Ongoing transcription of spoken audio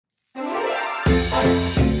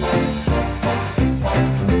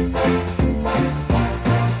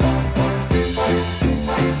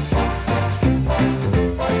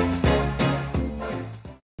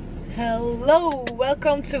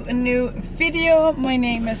welcome to a new video. My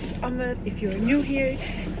name is Ambs if you're new here,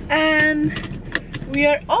 and we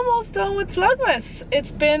are almost done with Vlogmas.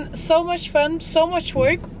 It's been so much fun, so much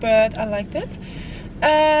work, but I liked it.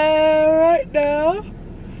 Right now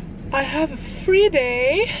I have a free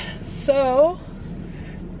day, so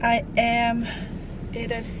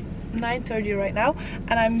it is 9:30 right now,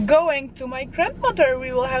 and I'm going to my grandmother.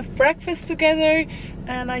 We will have breakfast together,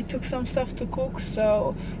 and I took some stuff to cook,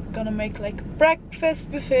 so we're gonna make like a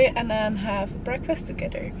breakfast buffet and then have breakfast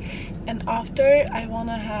together. And after, I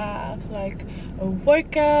wanna have like a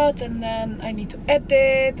workout, and then I need to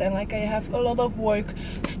edit, and like I have a lot of work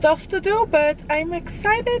stuff to do, but I'm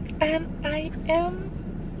excited and I am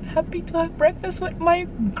happy to have breakfast with my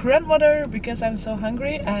grandmother because I'm so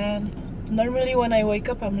hungry, and normally when I wake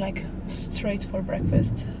up I'm like straight for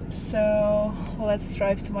breakfast. So let's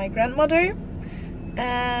drive to my grandmother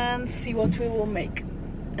and see what we will make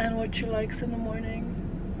and what she likes in the morning.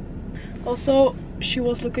 Also, she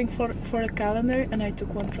was looking for a calendar, and I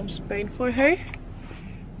took one from Spain for her,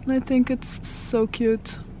 and I think it's so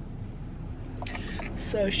cute.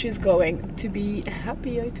 So she's going to be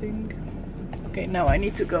happy, I think. Okay, now I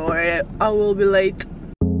need to go or I will be late.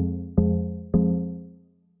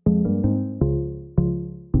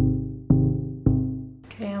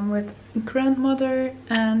 With grandmother,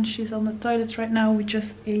 and she's on the toilet right now. We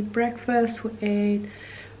just ate breakfast. We ate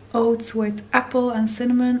oats with apple and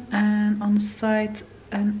cinnamon, and on the side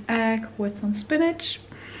an egg with some spinach.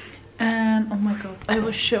 And oh my god, I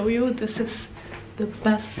will show you, this is the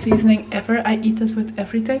best seasoning ever. I eat this with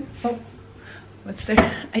everything. Oh, what's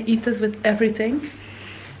there? I eat this with everything,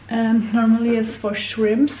 and normally it's for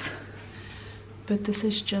shrimps, but this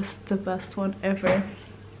is just the best one ever.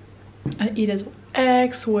 I eat it with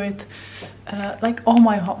eggs, with like all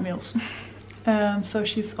my hot meals. So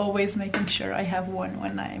she's always making sure I have one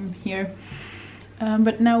when I'm here.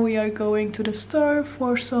 But now we are going to the store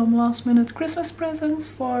for some last minute Christmas presents.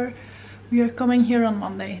 We are coming here on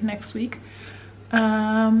Monday next week.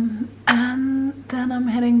 And then I'm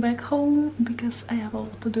heading back home because I have a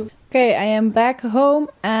lot to do. Okay, I am back home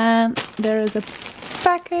and there is a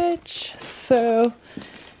package, so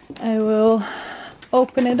I will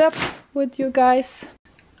open it up with you guys.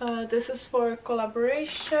 This is for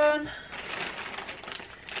collaboration,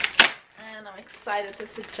 and I'm excited.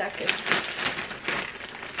 It's a jacket.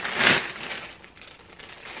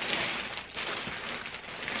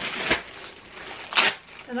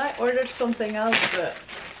 And I ordered something else, but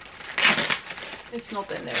it's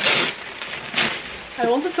not in there. I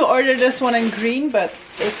wanted to order this one in green, but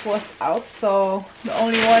it was out, so the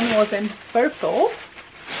only one was in purple.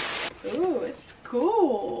 Ooh, it's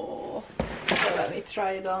cool. So let me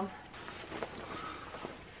try it on.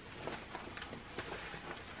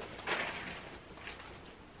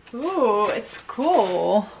 Ooh, it's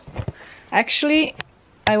cool. Actually,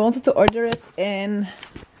 I wanted to order it in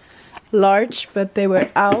large, but they were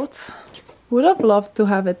out. Would have loved to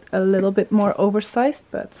have it a little bit more oversized,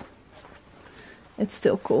 but it's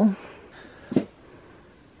still cool.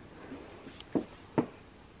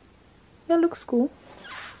 Yeah, looks cool.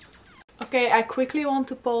 Okay, I quickly want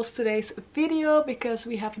to post today's video because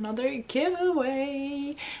we have another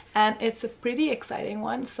giveaway, and it's a pretty exciting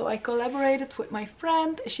one. So I collaborated with my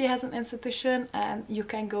friend. She has an institution, and you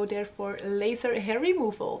can go there for laser hair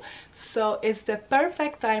removal. So it's the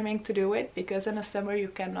perfect timing to do it, because in the summer you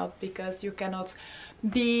cannot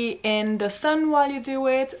be in the sun while you do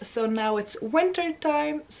it. So now it's winter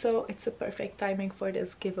time, so it's a perfect timing for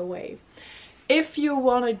this giveaway. If you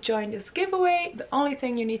want to join this giveaway, the only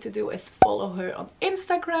thing you need to do is follow her on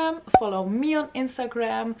Instagram, follow me on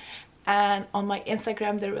Instagram, and on my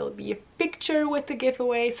Instagram there will be a picture with the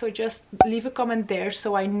giveaway, so just leave a comment there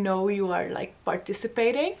so I know you are like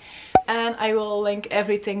participating. And I will link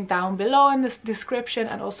everything down below in the description,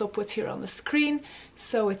 and also put here on the screen,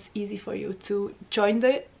 so it's easy for you to join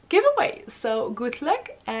the giveaway. So good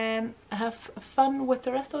luck and have fun with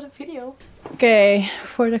the rest of the video. Okay,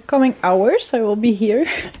 for the coming hours I will be here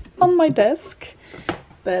on my desk,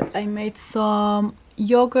 but I made some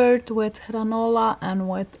yogurt with granola and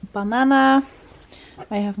with banana.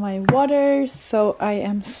 I have my water, so I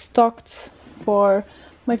am stocked for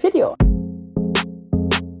my video.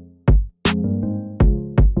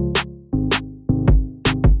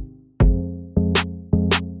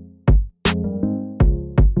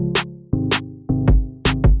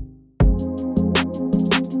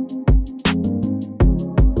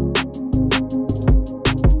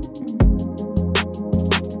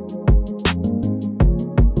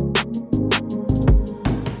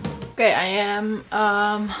 Okay, I am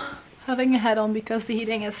having a hat on because the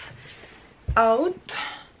heating is out,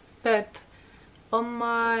 but on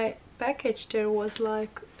my package there was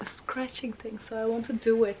like a scratching thing, so I want to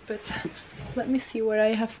do it, but let me see where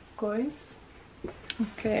I have coins.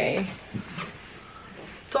 Okay,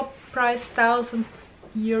 top price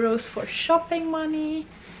 €1,000 for shopping money.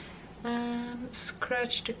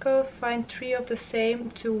 Scratch the code, find 3 of the same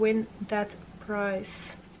to win that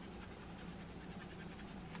prize.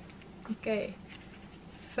 Okay,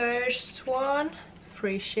 first one,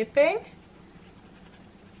 free shipping.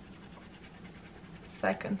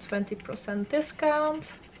 Second, 20% discount.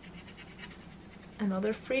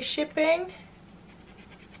 Another free shipping.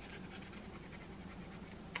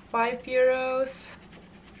 €5.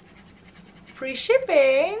 Free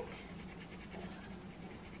shipping.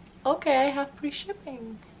 Okay, I have free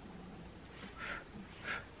shipping.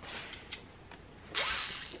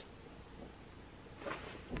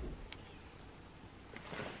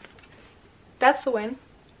 That's a win.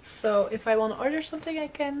 So if I want to order something, I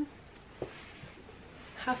can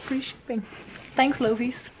have free shipping. Thanks,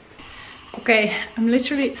 lovies. Okay, I'm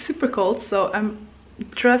literally super cold, so I'm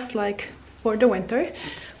dressed like for the winter,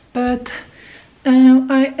 but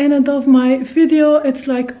I ended off my video. It's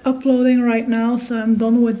like uploading right now, so I'm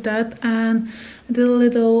done with that, and I did a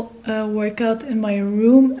little workout in my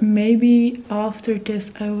room. Maybe after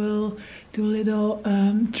this I will do a little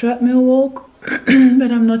treadmill walk,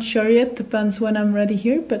 but I'm not sure yet, depends when I'm ready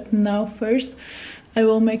here. But now first I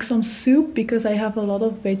will make some soup because I have a lot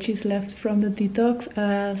of veggies left from the detox,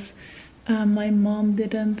 as my mom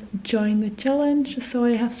didn't join the challenge, so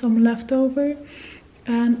I have some leftover,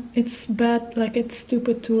 and it's bad, like it's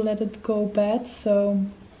stupid to let it go bad, so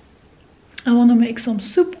I want to make some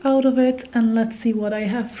soup out of it. And let's see what I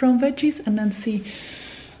have from veggies and then see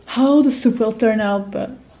how the soup will turn out,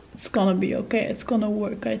 but it's gonna be okay, it's gonna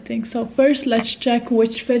work, I think. So first let's check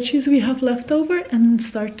which veggies we have left over and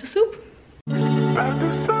start the soup.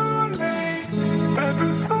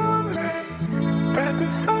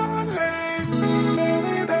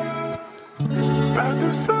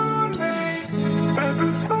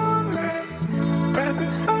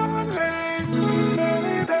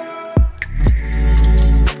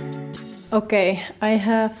 Okay, I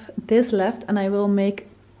have this left, and I will make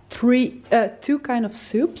two kind of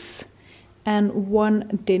soups and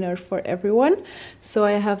one dinner for everyone. So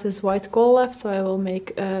I have this white coal left, so I will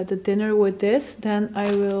make the dinner with this. Then I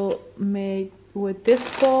will make with this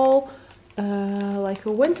coal like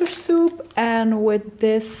a winter soup, and with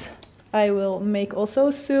this I will make also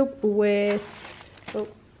a soup with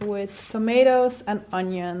tomatoes and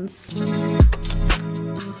onions.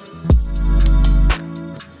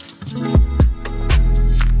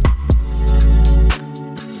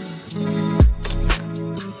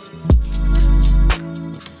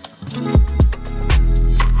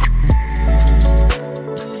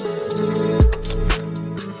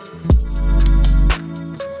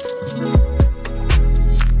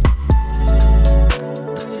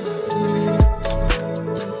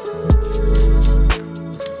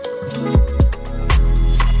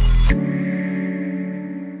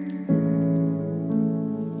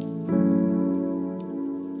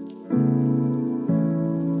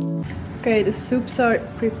 Okay, the soups are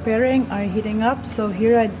preparing, are heating up. So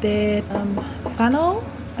here I did fennel,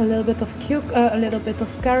 a little bit of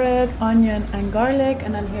carrot, onion and garlic,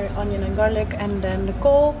 and then here onion and garlic, and then the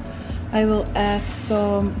coal. I will add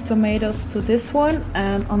some tomatoes to this one,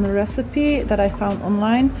 and on the recipe that I found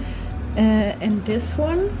online, in this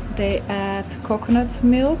one they add coconut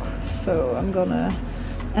milk. So I'm gonna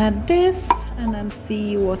add this and then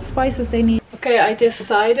see what spices they need. Okay, I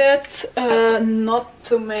decided not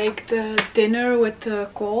to make the dinner with the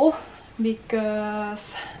coal because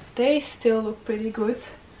they still look pretty good,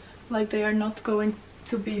 like they are not going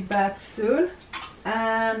to be bad soon.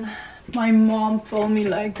 And my mom told me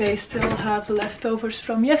like they still have leftovers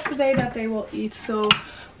from yesterday that they will eat, so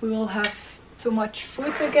we will have too much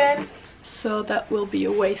food again, so that will be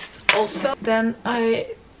a waste also. Then I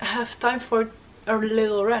have time for a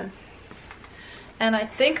little run. And I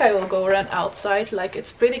think I will go run outside. Like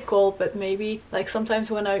it's pretty cold, but maybe like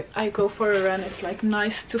sometimes when I go for a run, it's like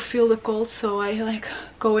nice to feel the cold, so I like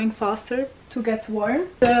going faster to get warm.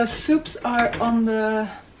 The soups are on the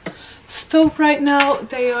stove right now.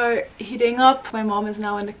 They are heating up. My mom is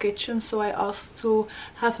now in the kitchen, so I asked to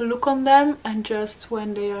have a look on them, and just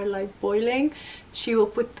when they are like boiling, she will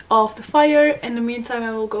put off the fire. In the meantime,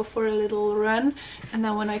 I will go for a little run, and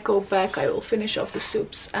then when I go back I will finish off the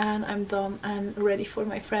soups and I'm done and ready for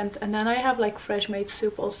my friend. And then I have like fresh made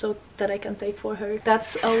soup also that I can take for her.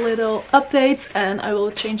 That's a little update, and I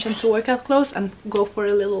will change into workout clothes and go for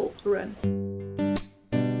a little run.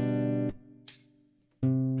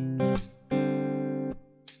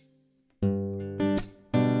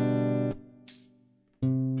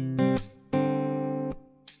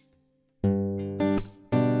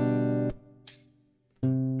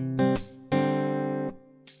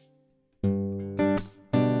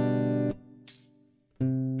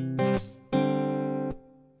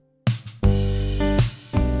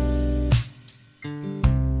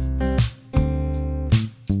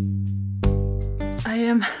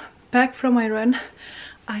 am back from my run.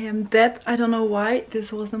 I am dead. I don't know why.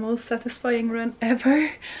 This was the most satisfying run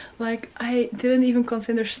ever. Like, I didn't even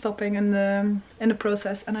consider stopping in the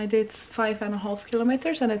process, and I did 5.5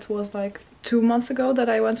 kilometers, and it was like 2 months ago that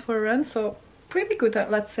I went for a run, so pretty good,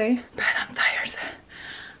 let's say. But I'm tired.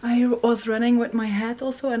 I was running with my hat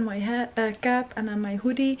also, and my cap, and then my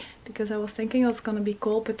hoodie, because I was thinking it was gonna be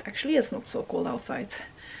cold, but actually it's not so cold outside.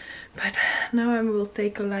 But now I will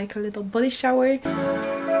take like a little body shower.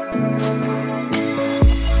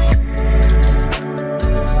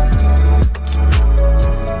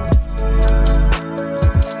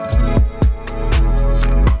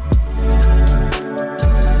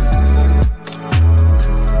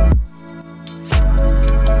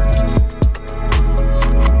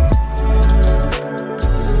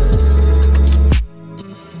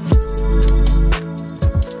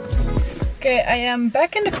 Okay, I am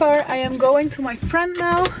back in the car. I am going to my friend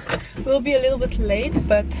now. We'll be a little bit late,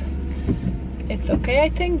 but it's okay, I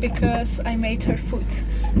think, because I made her food.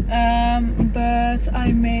 But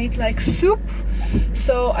I made like soup.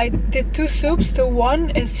 So I did 2 soups. The one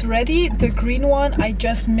is ready. The green one I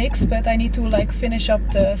just mixed, but I need to like finish up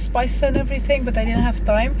the spices and everything, but I didn't have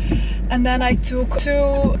time. And then I took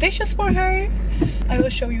 2 dishes for her. I will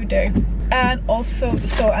show you there. And also,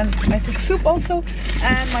 and I took soup also,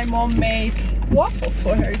 and my mom made waffles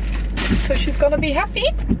for her. So she's gonna be happy,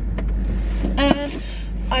 and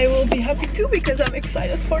I will be happy too, because I'm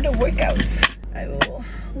excited for the workouts. I will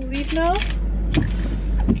leave now,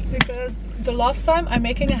 because the last time I'm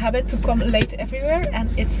making a habit to come late everywhere, and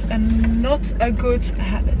it's not a good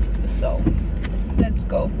habit. So let's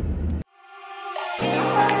go.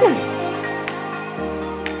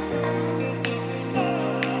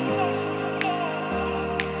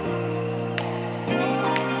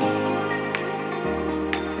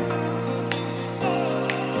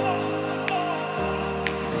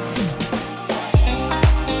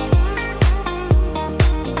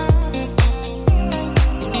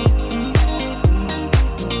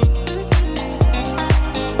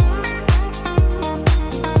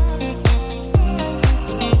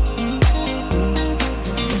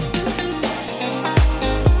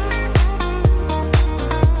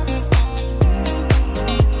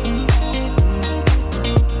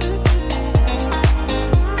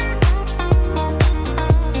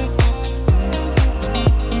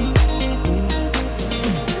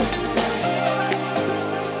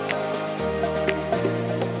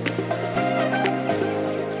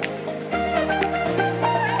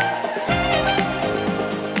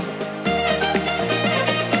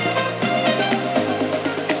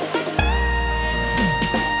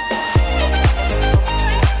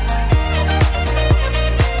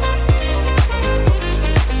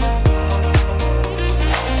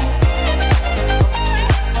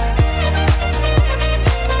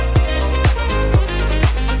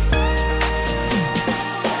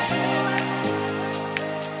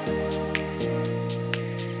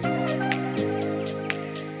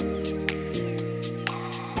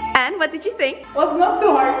 And what did you think? Was not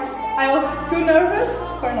too hard. I was too nervous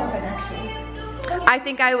for nothing, actually. I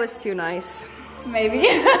think I was too nice. Maybe.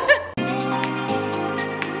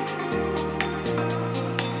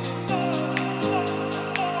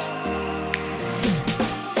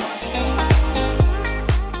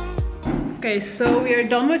 Okay, so we are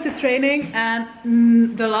done with the training,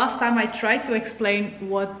 and the last time I tried to explain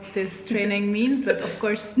what this training means, but of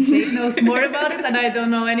course Jade knows more about it and I don't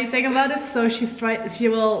know anything about it, so she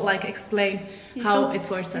will like explain how it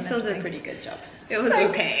works. You still did a pretty good job. It was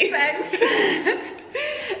okay. Thanks.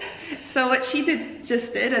 So what she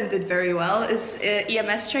just did very well is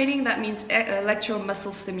EMS training. That means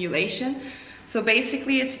electromuscle stimulation. So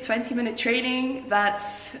basically it's a 20-minute training that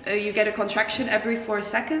you get a contraction every 4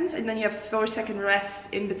 seconds, and then you have a 4-second rest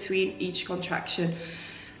in between each contraction.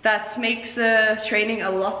 That makes the training a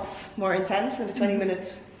lot more intense than the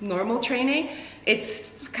 20-minute normal training. It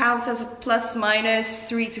counts as a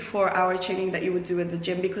 ±3 to 4 hour training that you would do in the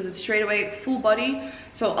gym, because it's straight away full body.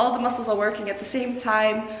 So all the muscles are working at the same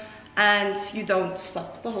time and you don't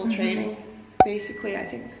stop the whole training. Basically, I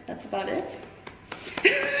think that's about it.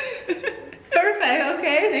 Perfect,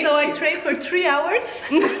 okay. So I trained for 3 hours.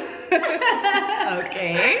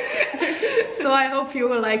 Okay. So I hope you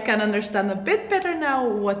can understand a bit better now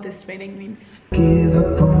what this training means. Give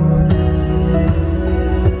up on